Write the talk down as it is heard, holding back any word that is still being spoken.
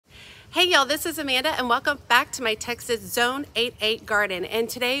Hey y'all, this is Amanda and welcome back to my Texas Zone 88 garden. And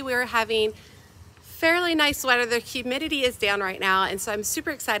today we're having fairly nice weather. The humidity is down right now, and so I'm super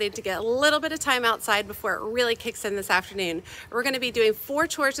excited to get a little bit of time outside before it really kicks in this afternoon. We're going to be doing 4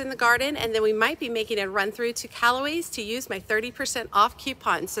 chores in the garden, and then we might be making a run through to Calloway's to use my 30% off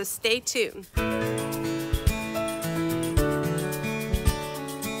coupon, so stay tuned.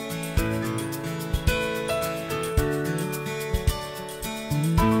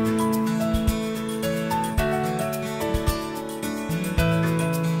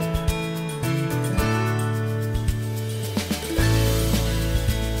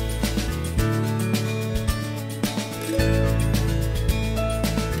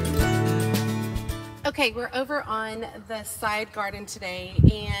 Okay, we're over on the side garden today,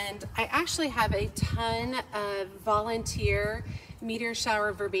 and I actually have a ton of volunteer meteor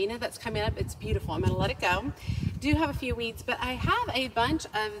shower verbena that's coming up. It's beautiful. I'm going to let it go. Do have a few weeds, but I have a bunch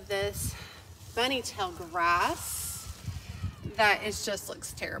of this bunny tail grass that just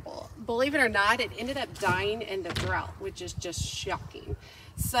looks terrible. Believe it or not, it ended up dying in the drought, which is just shocking.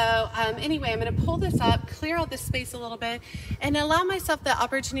 So anyway, I'm going to pull this up, clear out this space a little bit, and allow myself the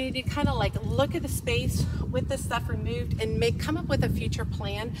opportunity to kind of like look at the space with this stuff removed and come up with a future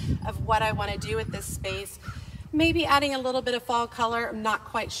plan of what I want to do with this space. Maybe adding a little bit of fall color. I'm not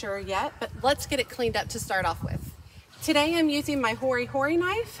quite sure yet, but let's get it cleaned up to start off with. Today I'm using my Hori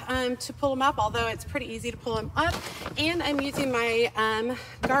knife to pull them up, although it's pretty easy to pull them up. And I'm using my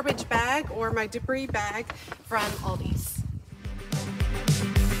garbage bag or my debris bag from Aldi's.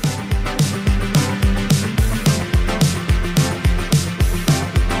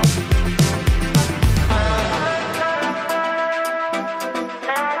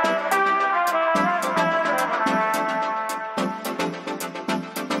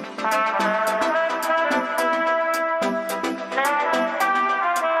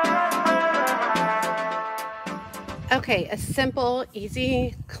 Okay, a simple,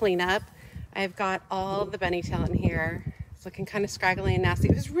 easy cleanup. I've got all the bunny tail in here. It's looking kind of scraggly and nasty.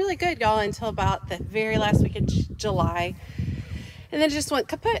 It was really good, y'all, until about the very last week of July. And then it just went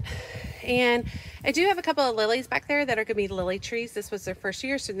kaput. And I do have a couple of lilies back there that are gonna be lily trees. This was their first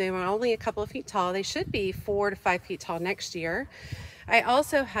year, so they were only a couple of feet tall. They should be 4 to 5 feet tall next year. I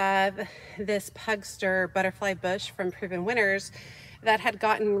also have this pugster butterfly bush from Proven Winners that had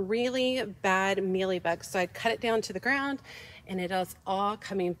gotten really bad mealybugs. So I cut it down to the ground and it is all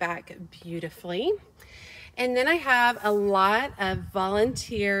coming back beautifully. And then I have a lot of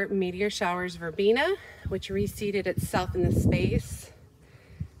volunteer meteor showers verbena, which reseeded itself in the space.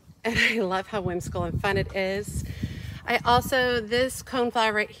 And I love how whimsical and fun it is. This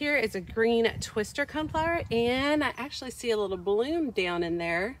coneflower right here is a green twister coneflower, and I actually see a little bloom down in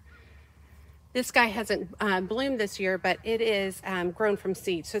there. This guy hasn't bloomed this year, but it is grown from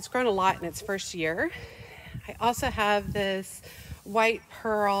seed, so it's grown a lot in its first year. I also have this white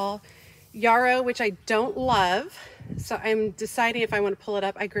pearl yarrow, which I don't love, so I'm deciding if I want to pull it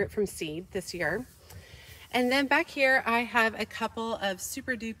up. I grew it from seed this year. And then back here, I have a couple of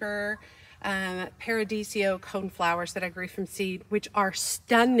super duper Paradiso coneflowers that I grew from seed, which are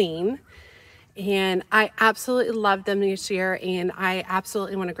stunning. And I absolutely love them this year, and I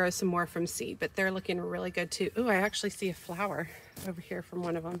absolutely want to grow some more from seed, but they're looking really good too. Oh, I actually see a flower over here from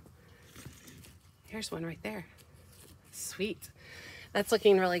one of them. Here's one right there. Sweet. That's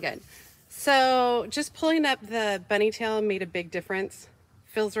looking really good. So just pulling up the bunny tail made a big difference.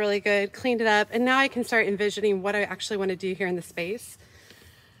 Feels really good. Cleaned it up, and now I can start envisioning what I actually want to do here in the space.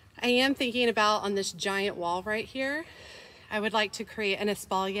 I am thinking about on this giant wall right here, I would like to create an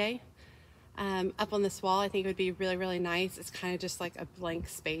espalier. Up on this wall. I think it would be really, really nice. It's kind of just like a blank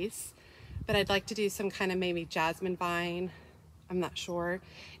space, but I'd like to do some kind of maybe jasmine vine. I'm not sure.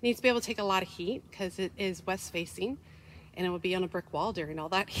 It needs to be able to take a lot of heat because it is west facing and it will be on a brick wall during all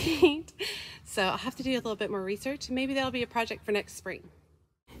that heat. So I'll have to do a little bit more research, and maybe that'll be a project for next spring.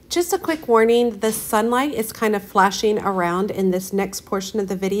 Just a quick warning, the sunlight is kind of flashing around in this next portion of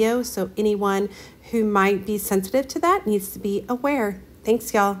the video, so anyone who might be sensitive to that needs to be aware.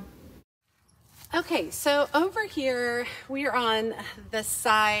 Thanks, y'all. Okay, so over here, we're on the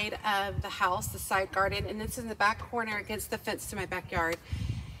side of the house, the side garden, and this is in the back corner against the fence to my backyard.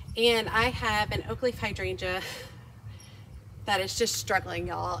 And I have an oak leaf hydrangea that is just struggling,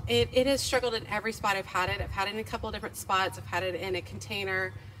 y'all. It has struggled in every spot I've had it. I've had it in a couple of different spots. I've had it in a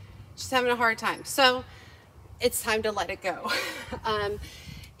container, just having a hard time. So it's time to let it go.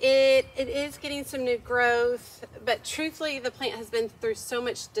 It is getting some new growth, but truthfully, the plant has been through so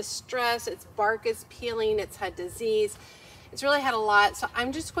much distress. Its bark is peeling, it's had disease. It's really had a lot, so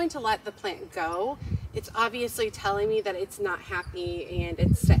I'm just going to let the plant go it's obviously telling me that it's not happy and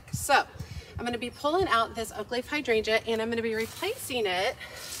it's sick. So I'm going to be pulling out this oak leaf hydrangea, and I'm going to be replacing it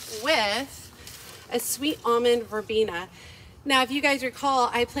with a sweet almond verbena. Now, if you guys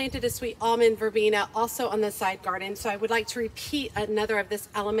recall, I planted a sweet almond verbena also on the side garden, so I would like to repeat another of this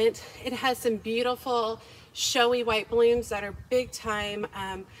element. It has some beautiful, showy white blooms that are big time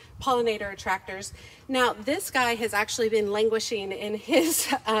pollinator attractors. Now, this guy has actually been languishing in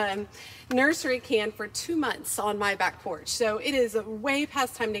his nursery can for 2 months on my back porch, so it is way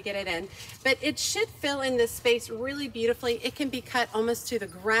past time to get it in, but it should fill in this space really beautifully. It can be cut almost to the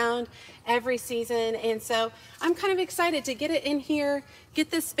ground every season, and so I'm kind of excited to get it in here,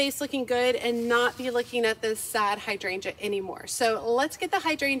 get this space looking good, and not be looking at this sad hydrangea anymore. So let's get the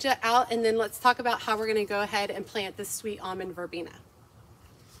hydrangea out, and then let's talk about how we're going to go ahead and plant this sweet almond verbena.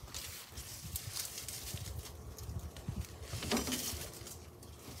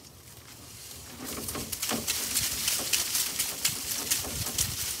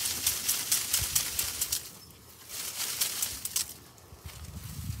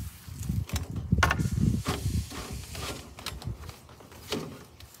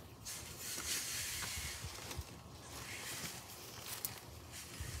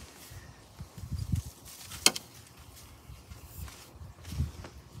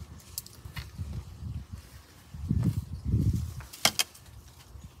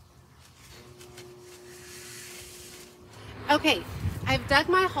 Okay, I've dug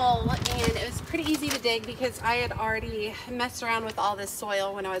my hole, and it was pretty easy to dig because I had already messed around with all this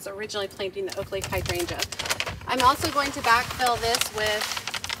soil when I was originally planting the oak leaf hydrangea. I'm also going to backfill this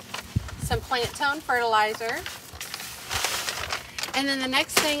with some plant tone fertilizer. And then the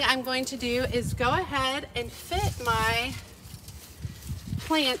next thing I'm going to do is go ahead and fit my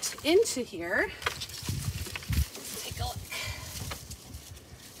plant into here. Take a look.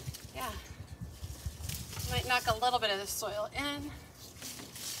 Yeah. Might knock a little bit of the soil in.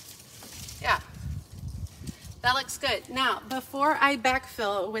 Yeah, that looks good. Now, before I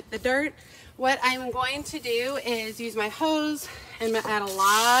backfill with the dirt, what I'm going to do is use my hose and add a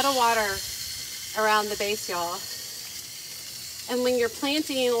lot of water around the base, y'all. And when you're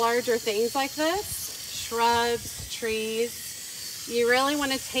planting larger things like this, shrubs, trees, you really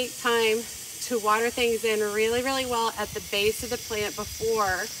want to take time to water things in really, really well at the base of the plant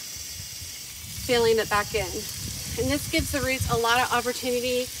before filling it back in. And this gives the roots a lot of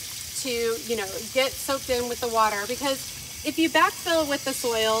opportunity to, you know, get soaked in with the water, because if you backfill with the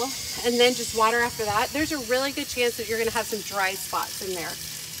soil and then just water after that, there's a really good chance that you're going to have some dry spots in there.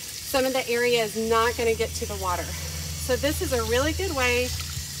 Some of the area is not going to get to the water. So this is a really good way.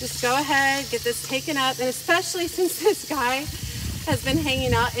 Just go ahead, get this taken up, and especially since this guy has been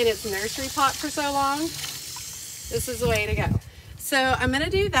hanging out in its nursery pot for so long, this is the way to go. So I'm going to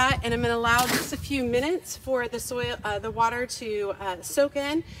do that, and I'm going to allow just a few minutes for the soil, the water to soak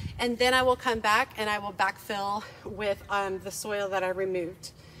in, and then I will come back and I will backfill with the soil that I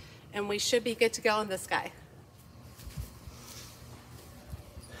removed, and we should be good to go on this guy.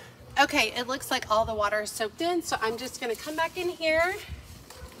 Okay, it looks like all the water is soaked in, so I'm just going to come back in here,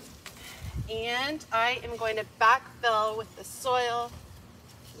 and I am going to backfill with the soil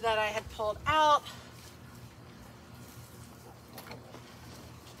that I had pulled out.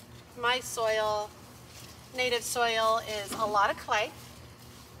 My soil, native soil, is a lot of clay,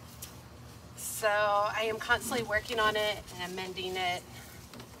 so I am constantly working on it and amending it,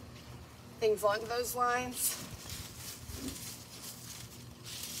 things along those lines.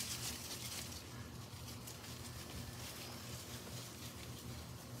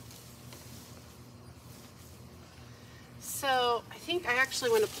 So I think I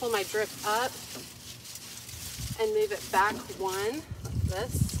actually want to pull my drip up and move it back one, like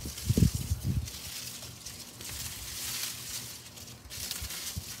this.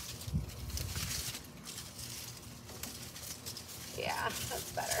 Yeah,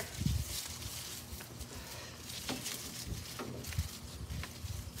 that's better.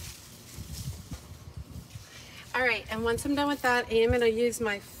 All right, and once I'm done with that, I am going to use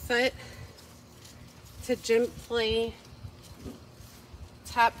my foot to gently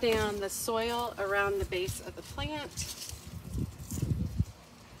tap down the soil around the base of the plant.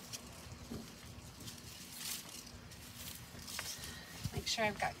 Make sure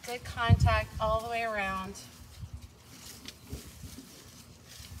I've got good contact all the way around.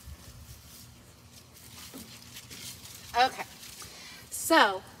 Okay,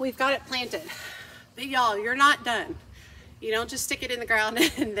 so we've got it planted, but y'all, you're not done. You don't just stick it in the ground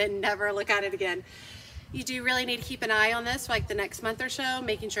and then never look at it again. You do really need to keep an eye on this for like the next month or so,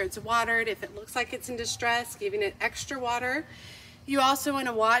 making sure it's watered. If it looks like it's in distress, giving it extra water. You also want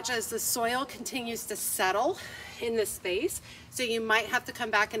to watch as the soil continues to settle in this space. So you might have to come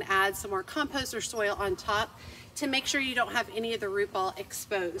back and add some more compost or soil on top to make sure you don't have any of the root ball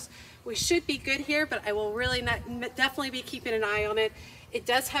exposed. We should be good here, but I will really definitely be keeping an eye on it. It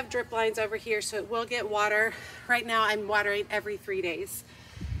does have drip lines over here, so it will get water. Right now I'm watering every 3 days.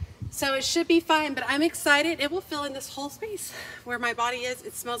 So it should be fine, but I'm excited. It will fill in this whole space where my body is.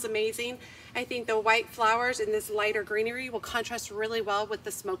 It smells amazing. I think the white flowers and this lighter greenery will contrast really well with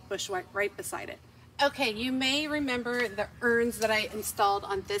the smoke bush right beside it. Okay, you may remember the urns that I installed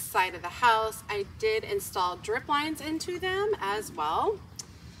on this side of the house. I did install drip lines into them as well.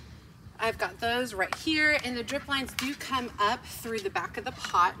 I've got those right here, and the drip lines do come up through the back of the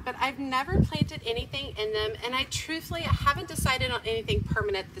pot, but I've never planted anything in them, and I haven't decided on anything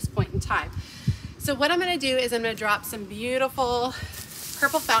permanent at this point in time. So what I'm gonna do is I'm gonna drop some beautiful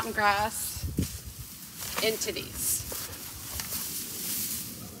purple fountain grass into these.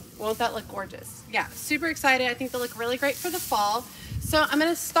 Won't that look gorgeous? Yeah, super excited. I think they'll look really great for the fall. So I'm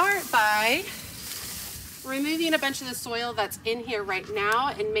gonna start by removing a bunch of the soil that's in here right now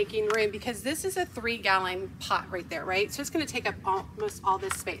and making room, because this is a 3-gallon pot right there, right? So it's gonna take up almost all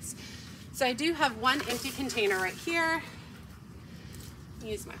this space. So I do have one empty container right here.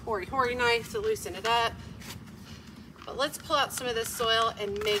 Use my hoary knife to loosen it up. But let's pull out some of this soil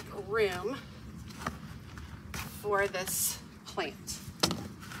and make room for this plant.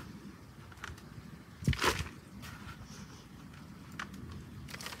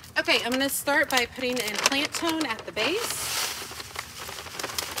 Okay, I'm going to start by putting in plant tone at the base.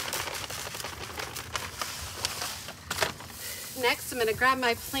 Next, I'm going to grab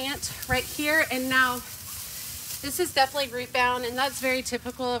my plant right here, and now this is definitely root bound, and that's very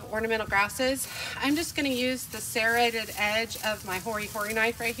typical of ornamental grasses. I'm just going to use the serrated edge of my hoary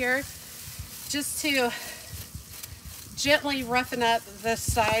knife right here just to gently roughen up the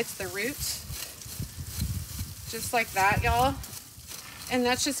sides, the roots, just like that, y'all. And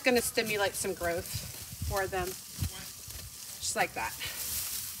that's just going to stimulate some growth for them, just like that.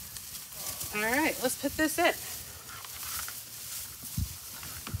 All right, let's put this in.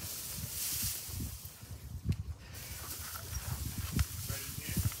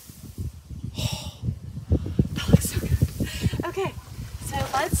 Oh, that looks so good. Okay, so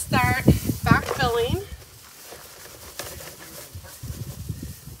let's start backfilling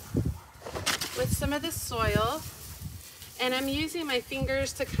with some of the soil. And I'm using my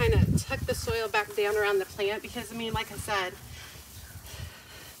fingers to kind of tuck the soil back down around the plant because, I mean, like I said,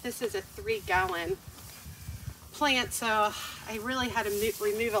 this is a 3-gallon plant, so I really had to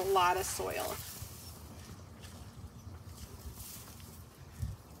remove a lot of soil.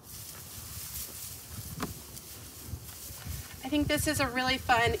 I think this is a really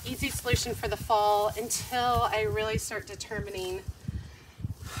fun, easy solution for the fall until I really start determining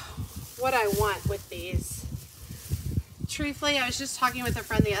what I want with these. Truthfully, I was just talking with a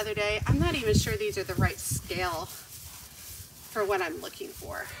friend the other day. I'm not even sure these are the right scale for what I'm looking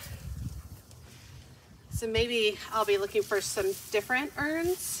for. So maybe I'll be looking for some different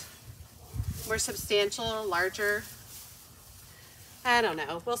urns, more substantial, larger. I don't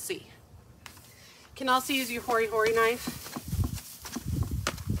know, we'll see. You can also use your hoary knife.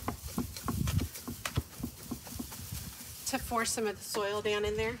 To force some of the soil down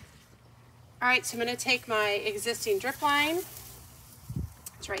in there. All right, so I'm gonna take my existing drip line.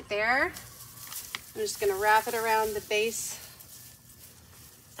 It's right there. I'm just gonna wrap it around the base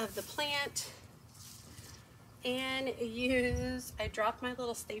of the plant and I dropped my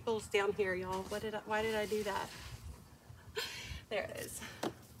little staples down here, y'all. Why did I do that? There it is.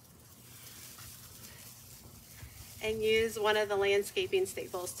 And use one of the landscaping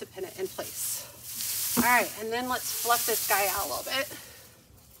staples to pin it in place. All right, and then let's fluff this guy out a little bit.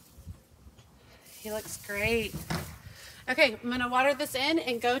 He looks great. Okay, I'm gonna water this in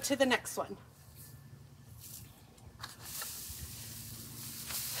and go to the next one.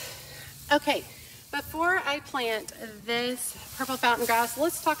 Okay, before I plant this purple fountain grass,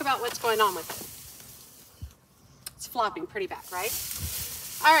 let's talk about what's going on with it. It's flopping pretty bad, right?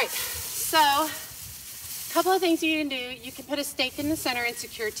 All right, so a couple of things you can do. You can put a stake in the center and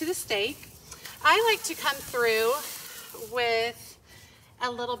secure it to the stake. I like to come through with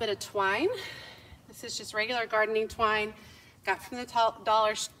a little bit of twine. This is just regular gardening twine, got from the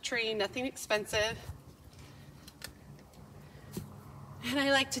Dollar Tree, nothing expensive. And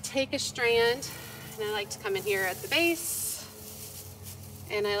I like to take a strand and I like to come in here at the base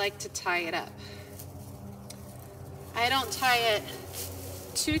and I like to tie it up. I don't tie it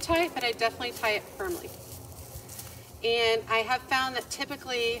too tight, but I definitely tie it firmly. And I have found that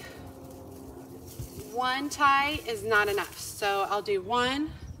typically one tie is not enough. So I'll do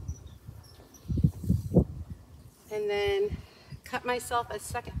one and then cut myself a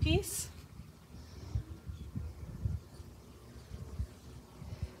second piece.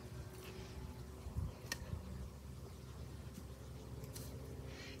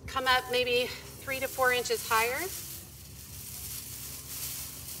 Come up maybe 3 to 4 inches higher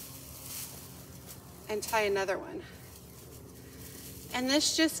and tie another one. And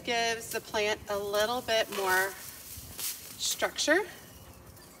this just gives the plant a little bit more structure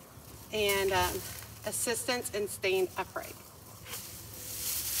and assistance in staying upright.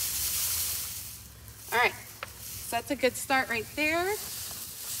 All right, so that's a good start right there.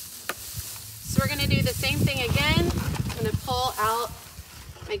 So we're gonna do the same thing again. I'm gonna pull out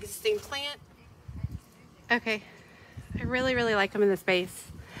my existing plant. Okay, I really like them in this vase.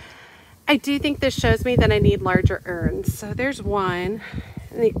 I do think this shows me that I need larger urns. So there's one,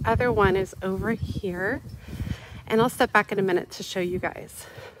 and the other one is over here. And I'll step back in a minute to show you guys.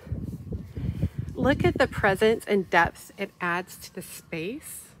 Look at the presence and depth it adds to the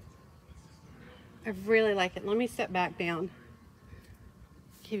space. I really like it. Let me step back down.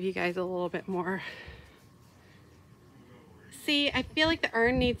 Give you guys a little bit more. See, I feel like the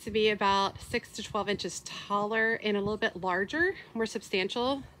urn needs to be about 6 to 12 inches taller and a little bit larger, more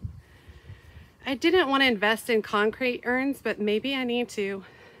substantial. I didn't want to invest in concrete urns, but maybe I need to.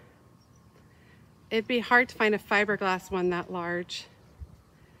 It'd be hard to find a fiberglass one that large.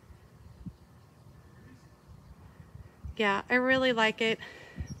 Yeah, I really like it.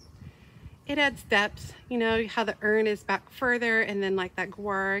 It adds depth. You know how the urn is back further and then like that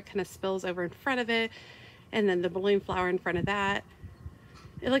guar kind of spills over in front of it, and then the balloon flower in front of that.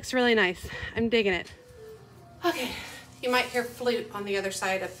 It looks really nice. I'm digging it. Okay, you might hear flute on the other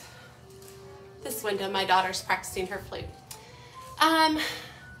side of this window. My daughter's practicing her flute.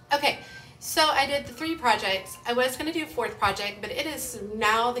 Okay, so I did the 3 projects. I was gonna do a 4th project, but it is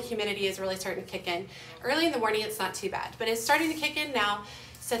now, the humidity is really starting to kick in. Early in the morning, it's not too bad, but it's starting to kick in now.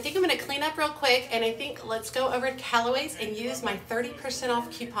 So I think I'm gonna clean up real quick, and I think let's go over to Calloway's and use my 30% off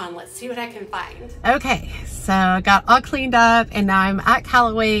coupon. Let's see what I can find. Okay, so I got all cleaned up and now I'm at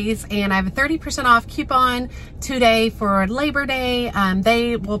Calloway's and I have a 30% off coupon today for Labor Day.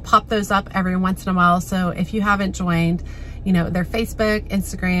 They will pop those up every once in a while. So if you haven't joined, you know, their Facebook,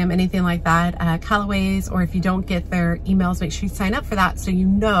 Instagram, anything like that, Calloway's, or if you don't get their emails, make sure you sign up for that so you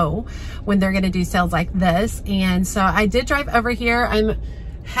know when they're gonna do sales like this. And so I did drive over here. I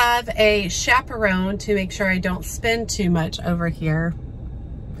have a chaperone to make sure I don't spend too much over here.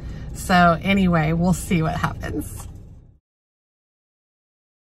 So anyway, we'll see what happens.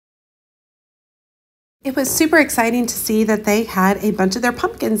 It was super exciting to see that they had a bunch of their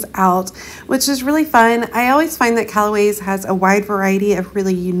pumpkins out, which is really fun. I always find that Calloway's has a wide variety of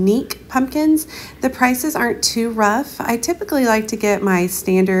really unique pumpkins. The prices aren't too rough. I typically like to get my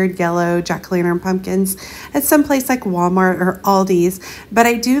standard yellow jack-o'-lantern pumpkins at some place like Walmart or Aldi's, but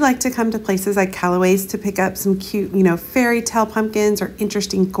I do like to come to places like Calloway's to pick up some cute, you know, fairy tale pumpkins or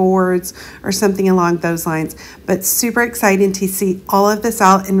interesting gourds or something along those lines. But super exciting to see all of this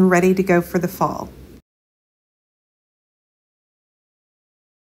out and ready to go for the fall.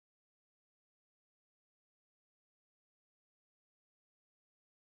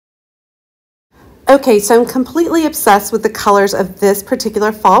 Okay, so I'm completely obsessed with the colors of this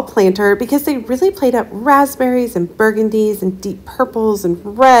particular fall planter because they really played up raspberries and burgundies and deep purples and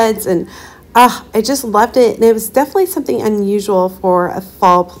reds, and I just loved it. And it was definitely something unusual for a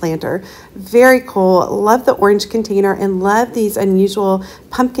fall planter. Very cool. Love the orange container and love these unusual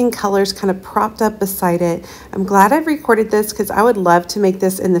pumpkin colors kind of propped up beside it. I'm glad I've recorded this because I would love to make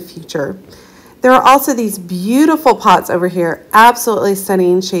this in the future. There are also these beautiful pots over here, absolutely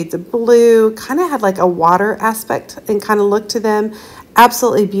stunning shades of blue, kind of had like a water aspect and kind of look to them.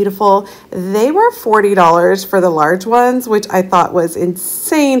 Absolutely beautiful. They were $40 for the large ones, which I thought was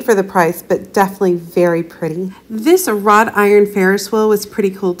insane for the price, but definitely very pretty. This wrought iron Ferris wheel was pretty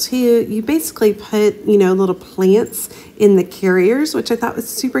cool too. You basically put, you know, little plants in the carriers, which I thought was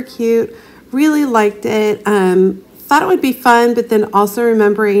super cute. Really liked it. Thought it would be fun, but then also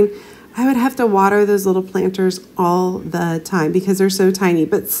remembering I would have to water those little planters all the time because they're so tiny,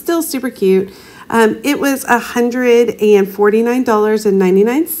 but still super cute. It was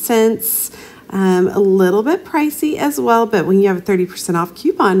 $149.99. A little bit pricey as well, but when you have a 30% off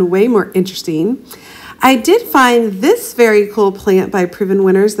coupon, way more interesting. I did find this very cool plant by Proven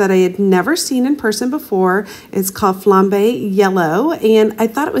Winners that I had never seen in person before. It's called Flambe Yellow, and I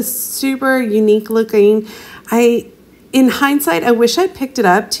thought it was super unique looking. I In hindsight, I wish I'd picked it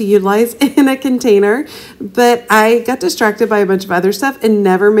up to utilize in a container, but I got distracted by a bunch of other stuff and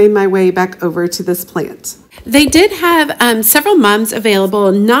never made my way back over to this plant. They did have several mums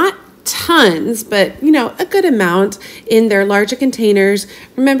available, not tons, but you know, a good amount in their larger containers.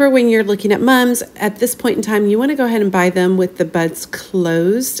 Remember, when you're looking at mums at this point in time, you want to go ahead and buy them with the buds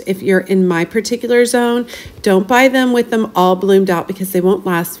closed. If you're in my particular zone, don't buy them with them all bloomed out because they won't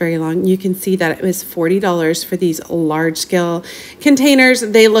last very long. You can see that it was $40 for these large scale containers.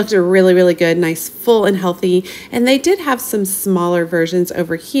 They looked really, really good, nice, full and healthy. And they did have some smaller versions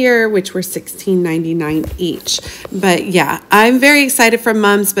over here, which were $16.99 each. But yeah, I'm very excited for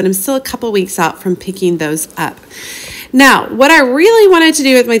mums, but I'm still a couple weeks out from picking those up. Now, what I really wanted to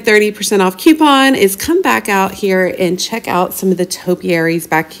do with my 30% off coupon is come back out here and check out some of the topiaries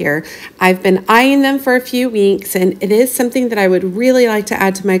back here. I've been eyeing them for a few weeks, and it is something that I would really like to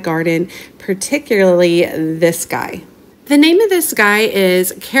add to my garden, particularly this guy. The name of this guy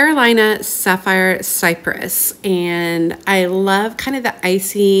is Carolina Sapphire Cypress, and I love kind of the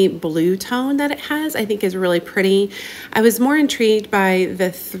icy blue tone that it has. I think is really pretty. I was more intrigued by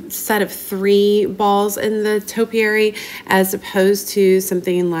the set of 3 balls in the topiary as opposed to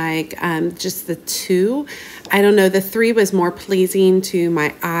something like just the 2. I don't know, the 3 was more pleasing to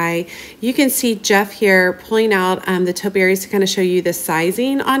my eye. You can see Jeff here pulling out the topiaries to kind of show you the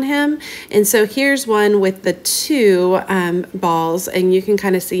sizing on him. And so here's one with the 2 balls, and you can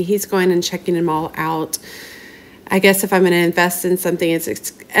kind of see he's going and checking them all out. I guess if I'm going to invest in something as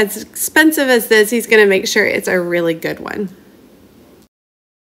expensive as this, he's going to make sure it's a really good one.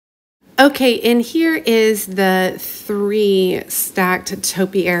 Okay, and here is the 3 stacked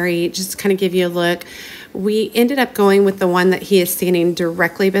topiary, just to kind of give you a look. We ended up going with the one that he is standing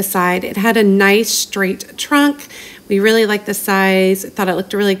directly beside. It had a nice straight trunk. We really liked the size, thought it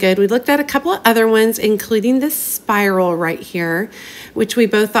looked really good. We looked at a couple of other ones, including this spiral right here, which we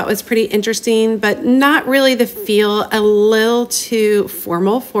both thought was pretty interesting, but not really the feel, a little too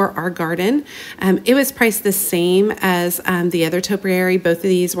formal for our garden. It was priced the same as the other topiary. Both of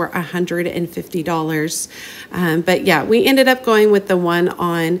these were $150. But yeah, we ended up going with the one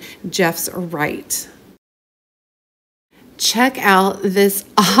on Jeff's right. Check out this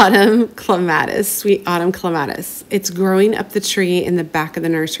autumn clematis, sweet autumn clematis. It's growing up the tree in the back of the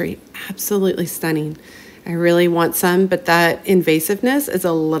nursery. Absolutely stunning. I really want some, but that invasiveness is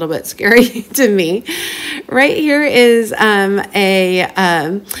a little bit scary to me. Right here is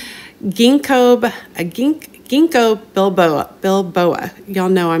a ginkgo bilboa. Y'all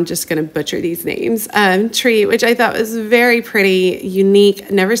know I'm just going to butcher these names. Tree, which I thought was very pretty,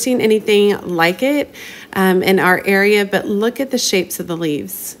 unique. Never seen anything like it in our area, but look at the shapes of the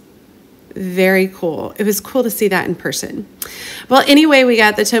leaves. Very cool. It was cool to see that in person. Well, anyway, we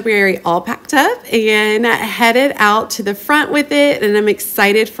got the topiary all packed up and headed out to the front with it, and I'm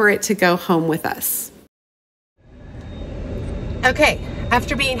excited for it to go home with us. Okay,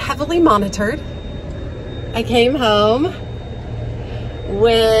 after being heavily monitored, I came home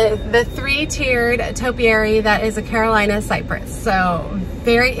with the 3-tiered topiary that is a Carolina Cypress. So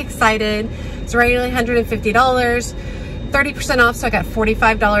very excited. It's regularly $150, 30% off, so I got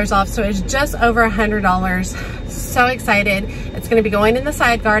 $45 off. So it's just over $100. So excited. It's going to be going in the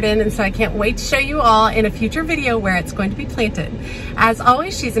side garden, and so I can't wait to show you all in a future video where it's going to be planted. As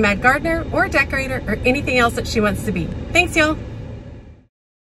always, she's a mad gardener or decorator or anything else that she wants to be. Thanks, y'all.